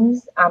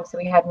teams. So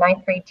we had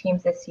 9th grade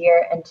teams this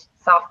year and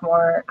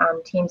sophomore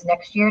teams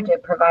next year to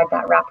provide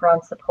that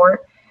wraparound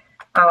support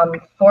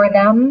for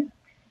them.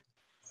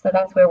 So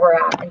that's where we're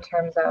at in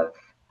terms of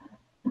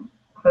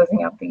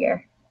closing out the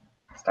year,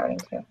 starting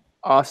to.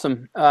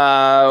 Awesome.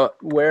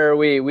 Where are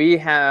we?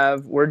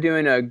 We're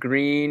doing a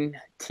green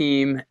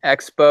team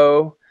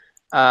expo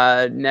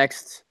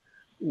next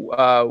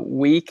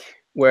week,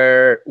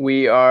 where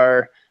we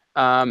are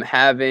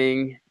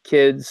having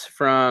kids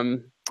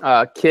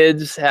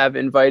have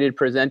invited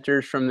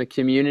presenters from the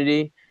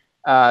community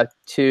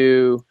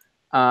to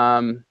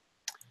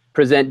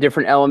present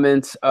different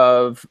elements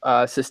of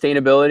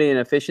sustainability and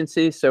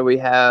efficiency. So we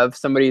have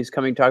somebody who's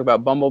coming to talk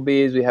about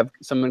bumblebees. We have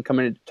someone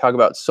coming to talk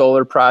about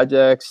solar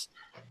projects,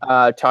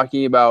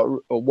 talking about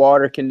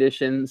water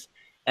conditions.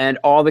 And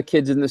all the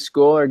kids in the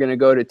school are going to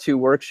go to 2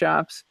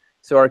 workshops.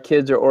 So our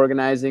kids are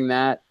organizing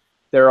that.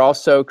 They're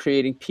also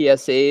creating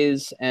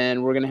PSAs,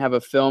 and we're going to have a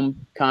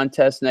film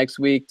contest next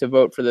week to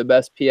vote for the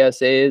best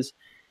PSAs.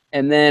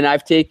 And then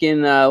I've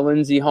taken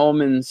Lindsay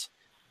Hallman's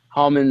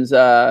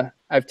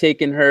I've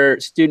taken her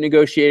student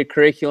negotiated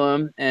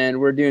curriculum, and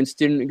we're doing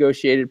student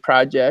negotiated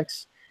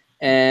projects.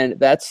 And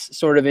that's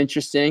sort of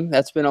interesting.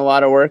 That's been a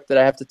lot of work that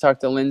I have to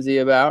talk to Lindsay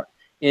about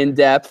in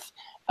depth.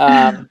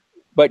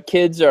 But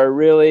kids are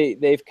really,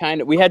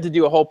 we had to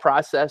do a whole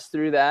process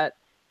through that.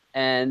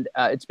 And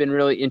it's been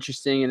really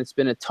interesting, and it's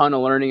been a ton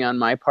of learning on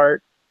my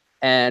part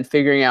and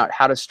figuring out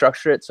how to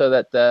structure it so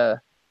that the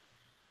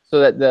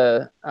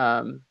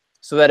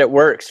so that it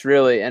works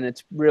really. And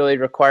it's really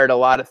required a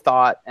lot of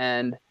thought.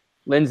 And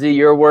Lindsay,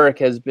 your work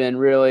has been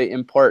really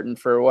important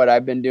for what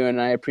I've been doing.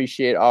 And I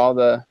appreciate all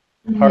the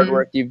hard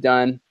work you've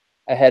done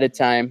ahead of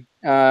time.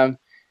 So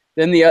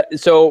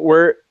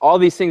all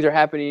these things are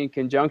happening in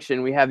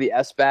conjunction. We have the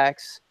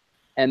SBACs,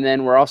 and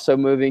then we're also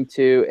moving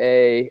to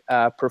a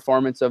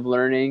performance of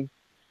learning,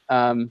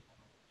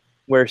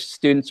 where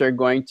students are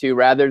going to,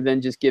 rather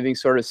than just giving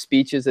sort of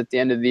speeches at the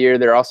end of the year,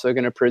 they're also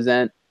going to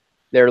present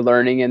their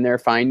learning and their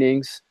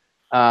findings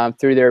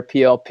through their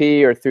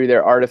PLP or through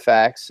their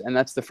artifacts. And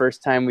that's the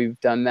first time we've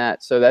done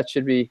that. So that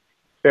should be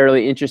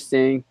fairly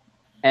interesting.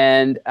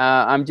 And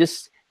I'm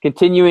just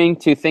continuing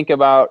to think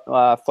about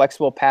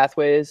flexible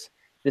pathways.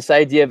 This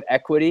idea of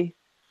equity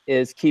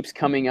keeps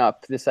coming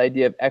up. This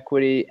idea of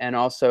equity and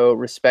also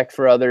respect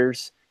for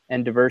others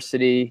and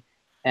diversity,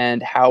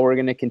 and how we're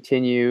going to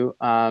continue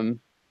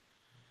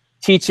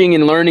teaching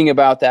and learning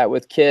about that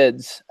with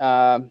kids.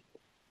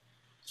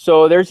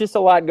 So there's just a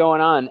lot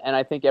going on, and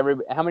I think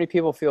how many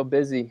people feel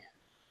busy?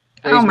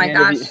 Oh my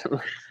gosh.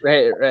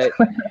 Right.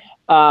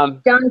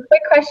 John,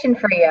 quick question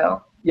for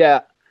you.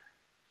 Yeah.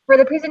 For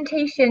the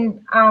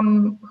presentation,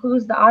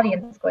 who's the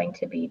audience going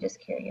to be? Just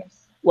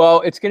curious.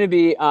 Well, it's going to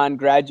be on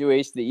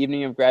graduation, the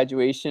evening of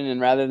graduation, and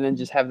rather than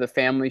just have the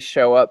family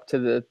show up to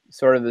the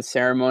sort of the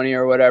ceremony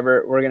or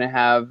whatever, we're going to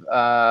have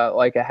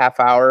like a half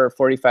hour or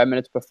 45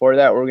 minutes before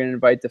that, we're going to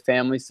invite the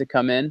families to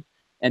come in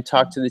and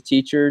talk to the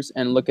teachers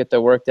and look at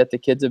the work that the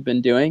kids have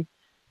been doing.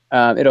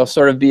 It'll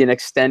sort of be an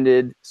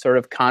extended sort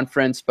of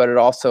conference, but it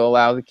also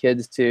allow the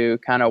kids to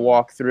kind of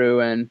walk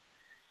through and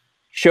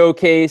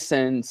showcase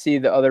and see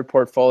the other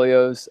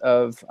portfolios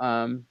of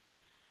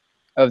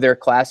their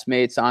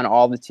classmates on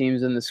all the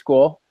teams in the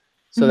school.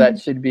 So that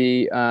should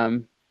be,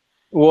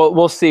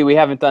 we'll see. We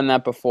haven't done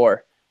that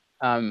before.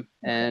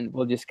 And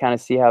we'll just kind of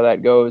see how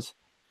that goes.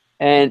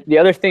 And the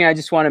other thing I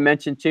just want to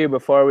mention too,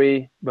 before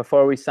we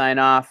sign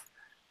off,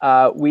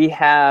 we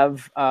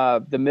have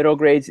the Middle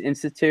Grades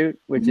Institute,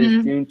 which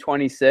is June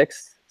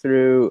 26th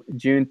through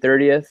June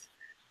 30th.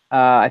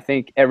 I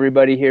think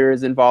everybody here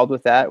is involved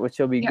with that, which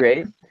will be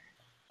great.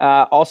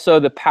 Also,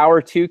 the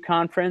Power 2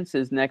 conference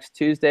is next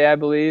Tuesday, I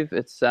believe.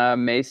 It's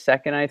May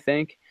 2nd, I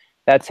think.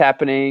 That's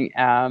happening.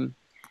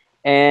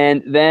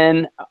 And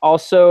then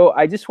also,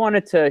 I just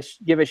wanted to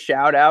give a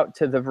shout out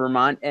to the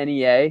Vermont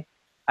NEA.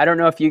 I don't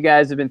know if you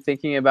guys have been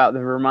thinking about the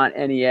Vermont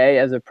NEA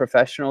as a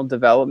professional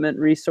development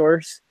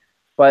resource,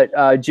 but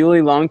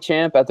Julie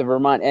Longchamp at the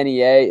Vermont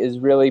NEA is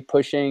really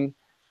pushing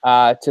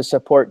to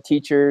support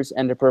teachers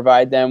and to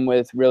provide them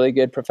with really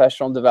good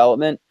professional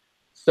development.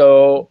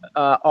 So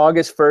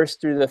August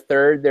 1st through the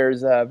 3rd,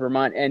 there's a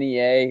Vermont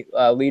NEA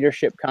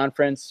leadership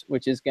conference,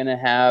 which is going to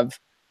have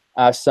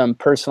some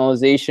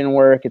personalization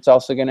work. It's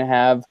also going to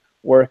have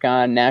work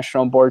on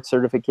national board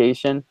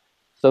certification.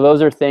 So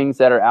those are things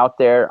that are out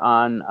there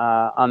on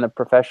the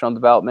professional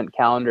development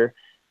calendar.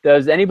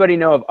 Does anybody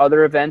know of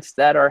other events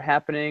that are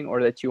happening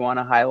or that you want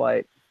to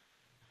highlight?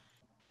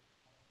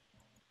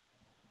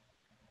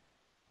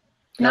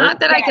 Not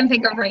that I can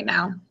think of right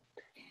now.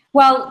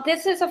 Well,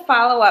 this is a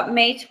follow-up.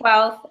 May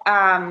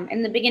 12th,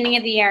 in the beginning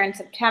of the year in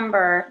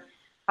September,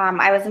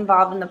 I was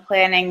involved in the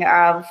planning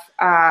of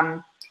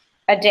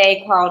a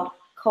day called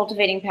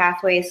Cultivating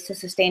Pathways to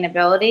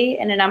Sustainability,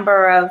 and a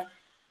number of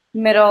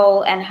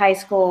middle and high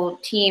school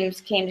teams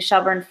came to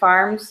Shelburne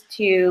Farms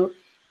to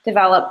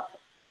develop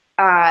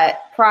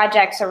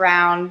projects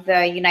around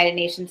the United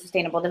Nations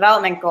Sustainable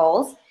Development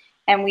Goals.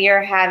 And we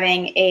are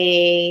having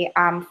a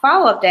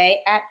follow-up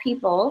day at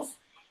Peoples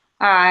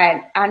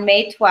on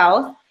May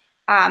 12th.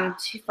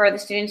 For the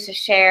students to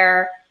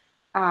share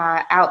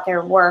out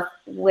their work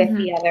with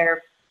the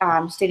other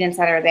students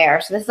that are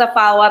there. So this is a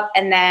follow-up,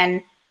 and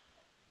then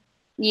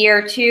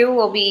year 2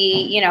 will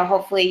be,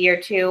 hopefully year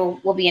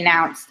 2 will be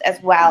announced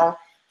as well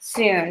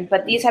soon.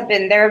 But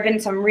there have been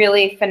some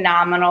really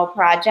phenomenal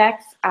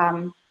projects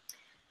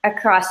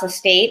across the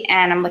state,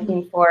 and I'm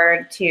looking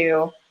forward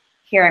to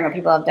hearing what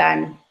people have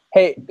done.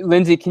 Hey,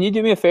 Lindsay, can you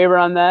do me a favor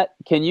on that?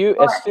 Can you,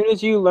 as soon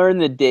as you learn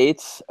the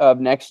dates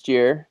of next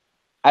year,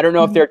 I don't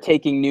know if they're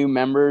taking new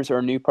members or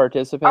new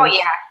participants. Oh,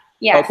 yeah.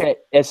 Yes. Okay.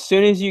 As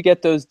soon as you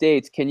get those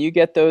dates, can you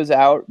get those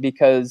out?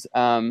 Because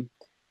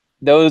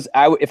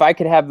if I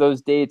could have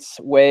those dates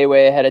way,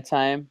 way ahead of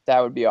time,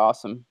 that would be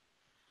awesome.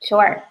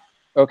 Sure.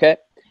 Okay.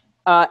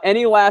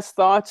 Any last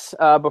thoughts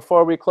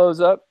before we close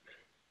up?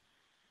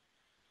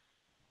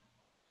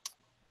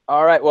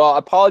 All right. Well, I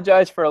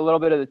apologize for a little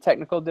bit of the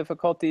technical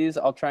difficulties.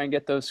 I'll try and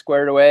get those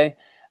squared away.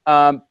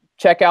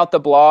 Check out the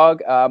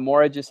blog.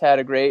 Maura just had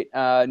a great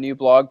new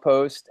blog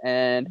post,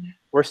 and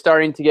we're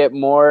starting to get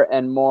more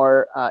and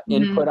more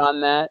input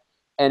on that.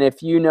 And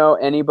if you know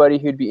anybody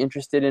who'd be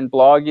interested in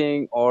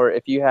blogging, or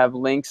if you have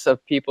links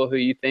of people who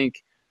you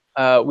think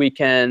we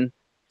can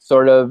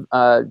sort of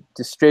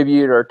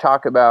distribute or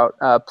talk about,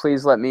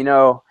 please let me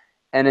know.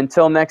 And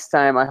until next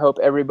time, I hope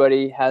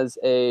everybody has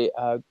a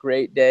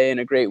great day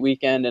and a great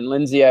weekend. And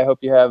Lindsay, I hope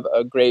you have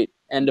a great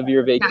end of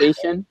your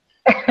vacation.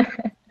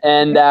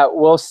 And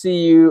we'll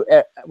see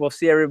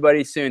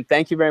everybody soon.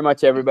 Thank you very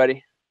much,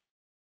 everybody.